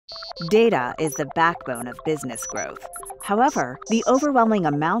Data is the backbone of business growth. However, the overwhelming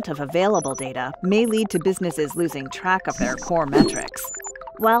amount of available data may lead to businesses losing track of their core metrics.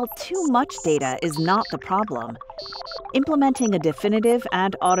 While too much data is not the problem, implementing a definitive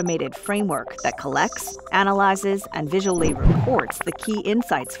and automated framework that collects, analyzes, and visually reports the key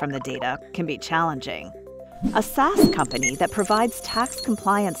insights from the data can be challenging. A SaaS company that provides tax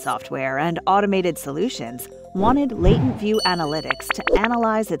compliance software and automated solutions wanted latent view analytics to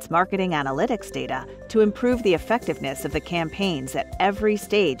analyze its marketing analytics data to improve the effectiveness of the campaigns at every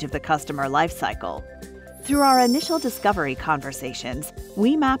stage of the customer lifecycle. Through our initial discovery conversations,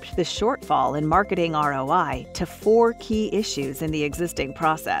 we mapped the shortfall in marketing ROI to 4 key issues in the existing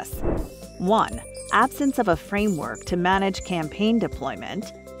process. 1. Absence of a framework to manage campaign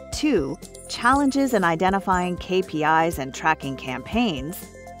deployment. 2. Challenges in identifying KPIs and tracking campaigns.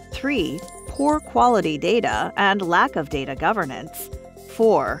 3. Poor quality data and lack of data governance.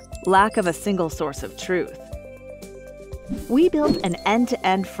 4. Lack of a single source of truth. We built an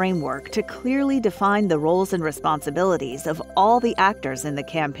end-to-end framework to clearly define the roles and responsibilities of all the actors in the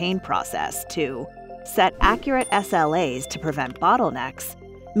campaign process to set accurate SLAs to prevent bottlenecks,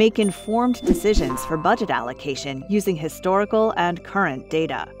 make informed decisions for budget allocation using historical and current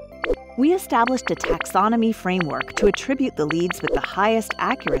data. We established a taxonomy framework to attribute the leads with the highest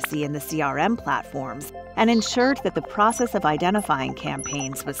accuracy in the CRM platforms and ensured that the process of identifying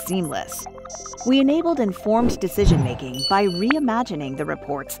campaigns was seamless. We enabled informed decision-making by reimagining the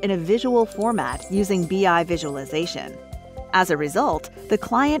reports in a visual format using BI visualization. As a result, the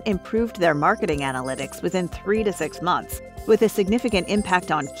client improved their marketing analytics within 3 to 6 months, with a significant impact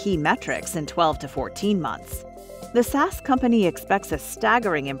on key metrics in 12 to 14 months. The SaaS company expects a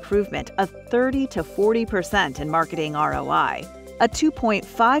staggering improvement of 30 to 40% in marketing ROI, a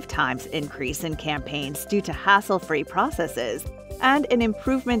 2.5 times increase in campaigns due to hassle-free processes, and an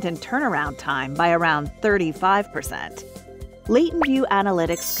improvement in turnaround time by around 35%. Latent View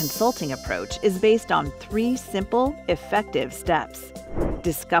Analytics' consulting approach is based on 3 simple, effective steps: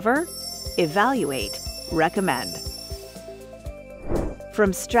 discover, evaluate, recommend.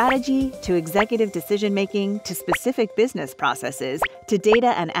 From strategy to executive decision-making to specific business processes to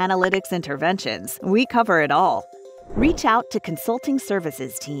data and analytics interventions, we cover it all. Reach out to Consulting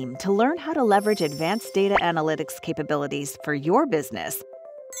Services team to learn how to leverage advanced data analytics capabilities for your business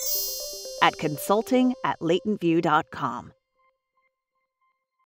at consulting@latentview.com.